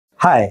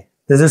Hi,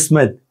 this is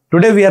Smith.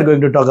 Today we are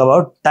going to talk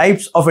about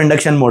types of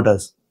induction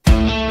motors.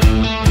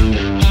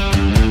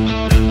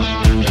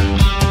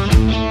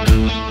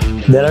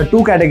 There are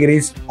two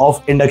categories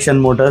of induction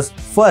motors.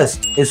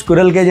 First is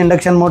squirrel cage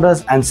induction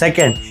motors and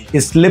second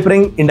is slip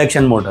ring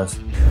induction motors.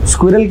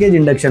 Squirrel cage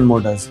induction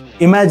motors.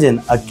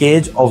 Imagine a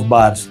cage of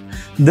bars.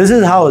 This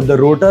is how the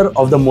rotor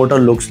of the motor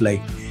looks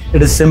like.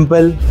 It is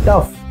simple,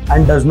 tough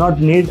and does not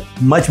need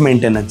much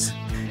maintenance.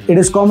 It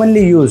is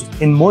commonly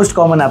used in most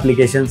common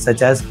applications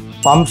such as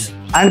pumps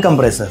and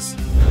compressors.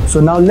 So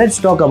now let's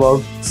talk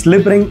about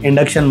slip ring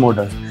induction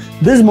motors.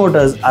 These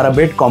motors are a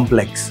bit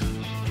complex.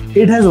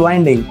 It has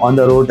winding on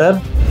the rotor.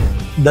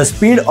 The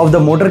speed of the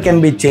motor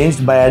can be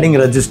changed by adding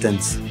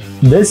resistance.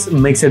 This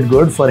makes it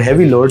good for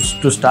heavy loads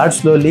to start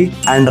slowly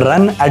and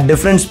run at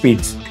different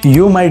speeds.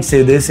 You might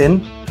see this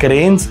in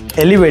cranes,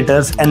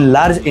 elevators and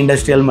large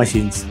industrial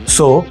machines.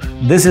 So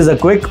this is a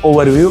quick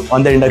overview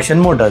on the induction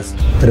motors.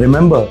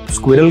 Remember,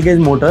 squirrel cage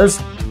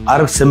motors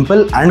are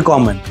simple and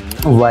common,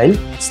 while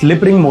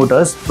slip ring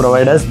motors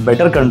provide us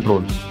better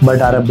control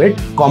but are a bit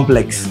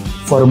complex.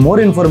 For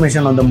more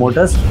information on the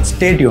motors,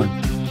 stay tuned.